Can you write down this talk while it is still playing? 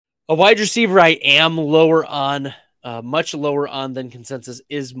A wide receiver I am lower on, much lower on than consensus,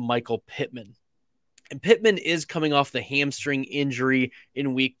 is Michael Pittman. And Pittman is coming off the hamstring injury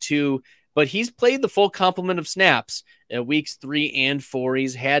in week 2, but he's played the full complement of snaps at weeks 3 and 4.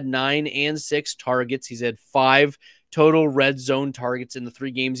 He's had 9 and 6 targets. He's had 5 total red zone targets in the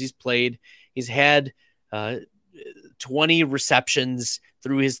 3 games he's played. He's had 20 receptions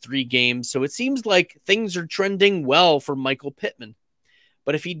through his 3 games. So it seems like things are trending well for Michael Pittman.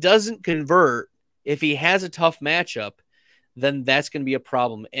 But if he doesn't convert, if he has a tough matchup, then that's going to be a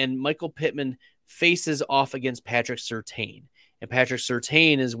problem. And Michael Pittman faces off against Patrick Surtain. And Patrick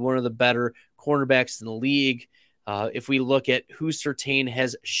Surtain is one of the better cornerbacks in the league. If we look at who Surtain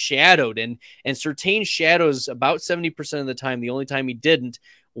has shadowed, and Surtain shadows about 70% of the time. The only time he didn't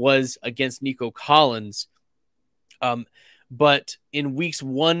was against Nico Collins. But in weeks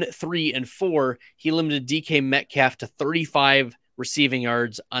 1, 3, and 4, he limited DK Metcalf to 35 receiving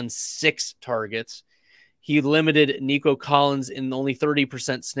yards on 6 targets. He limited Nico Collins in only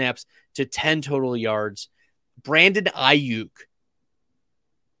 30% snaps to 10 total yards. Brandon Ayuk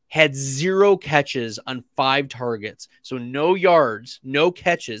had 0 catches on 5 targets. So no yards, no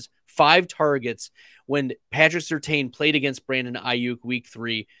catches, 5 targets when Patrick Surtain played against Brandon Ayuk week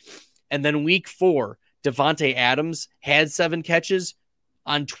 3. And then week 4, Devontae Adams had 7 catches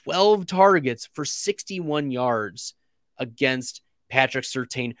on 12 targets for 61 yards against Patrick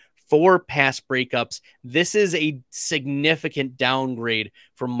Surtain. 4 pass breakups. This is a significant downgrade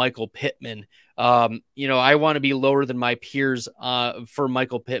from Michael Pittman. I want to be lower than my peers for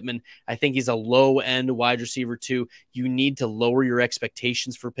Michael Pittman. I think he's a low-end wide receiver too. You need to lower your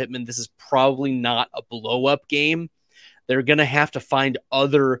expectations for Pittman. This is probably not a blow-up game. They're going to have to find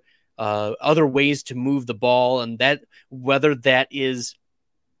other ways to move the ball, and that whether that is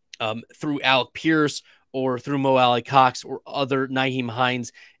through Alec Pierce or through Mo Alley Cox or other Nyheim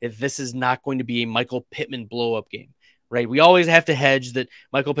Hines, if this is not going to be a Michael Pittman blow-up game, right? We always have to hedge that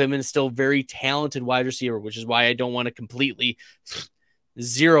Michael Pittman is still a very talented wide receiver, which is why I don't want to completely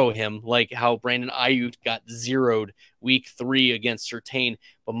zero him like how Brandon Ayuk got zeroed week 3 against Surtain.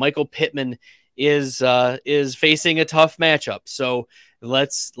 But Michael Pittman is facing a tough matchup. So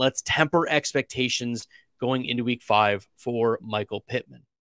let's temper expectations going into week 5 for Michael Pittman.